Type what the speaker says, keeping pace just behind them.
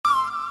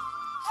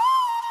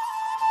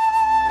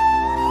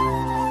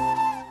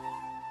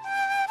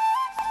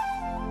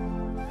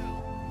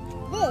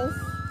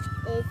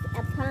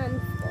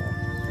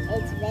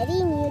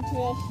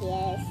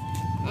delicious,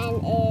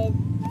 and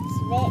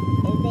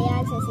they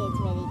also say it's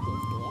very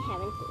tasty. I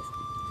haven't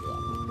tasted it yet.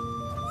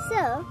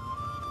 So,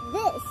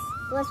 this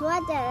was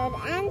what our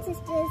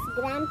ancestors,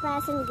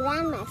 grandpas and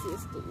grandmas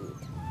used to eat.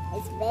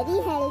 It's very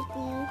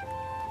healthy,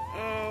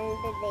 and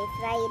they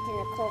fry it in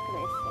a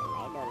coconut shell. I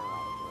don't know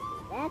why they do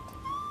that.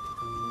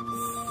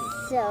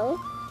 So,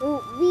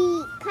 we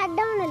cut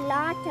down a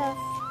lot of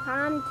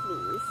palm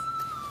trees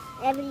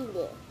every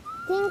day,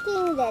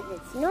 thinking that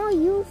it's no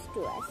use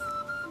to us.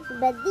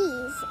 But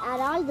these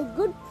are all the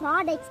good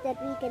products that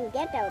we can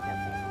get out of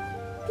it.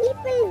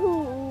 People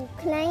who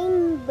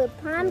climb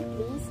palm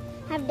trees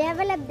have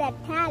developed that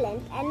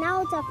talent, and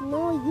now it's of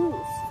no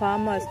use.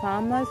 Farmers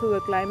who were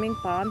climbing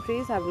palm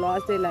trees have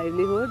lost their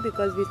livelihood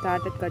because we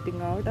started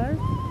cutting out our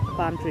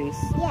palm trees.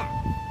 Yeah.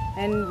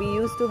 And we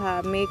used to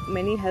make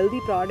many healthy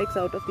products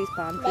out of these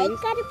palm trees. Like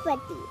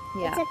karipatti.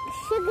 Yeah. It's a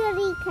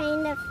sugary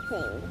kind of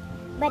thing.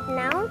 But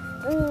now,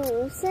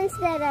 since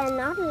there are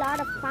not a lot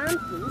of palm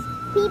trees,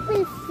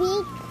 people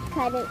fake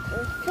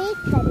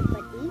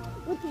karipatti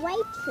with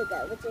white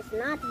sugar, which is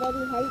not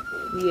very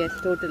healthy.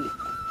 Yes, totally.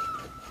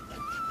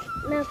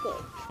 Okay.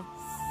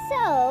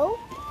 So,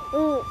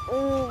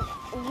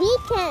 we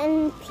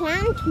can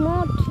plant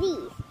more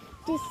trees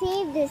to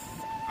save this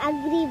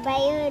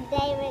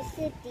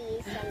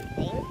agri-biodiversity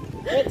something,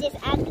 which is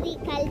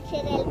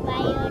agricultural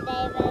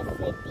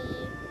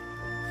biodiversity.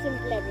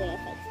 Simpler way of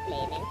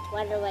explaining.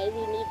 Wonder why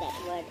we need that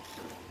word.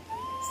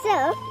 So,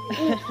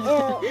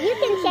 you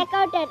can check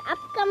out an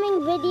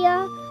upcoming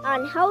video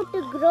on how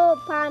to grow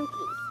palm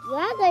trees. You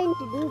are going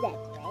to do that,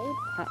 right?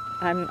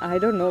 I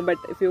don't know, but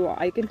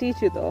I can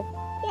teach you though.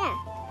 Yeah.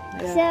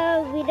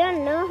 So we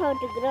don't know how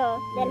to grow.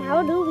 Then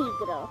how do we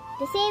grow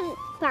to save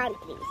palm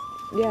trees?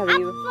 Yeah,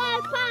 Up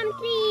for palm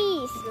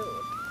trees!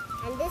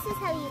 And this is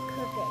how you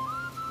cook it.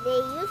 They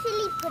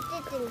usually put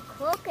it in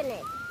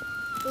coconut.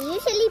 They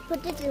usually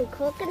put it in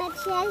coconut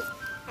shells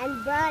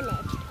and burn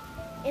it.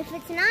 If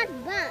it's not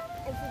burnt,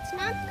 if it's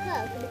not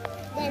cooked,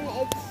 then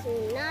it's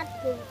not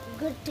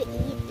good to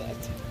eat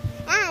it.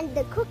 And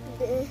the cooked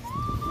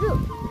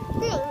fruit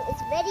thing is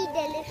very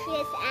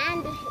delicious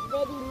and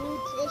very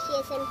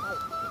nutritious and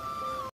healthy.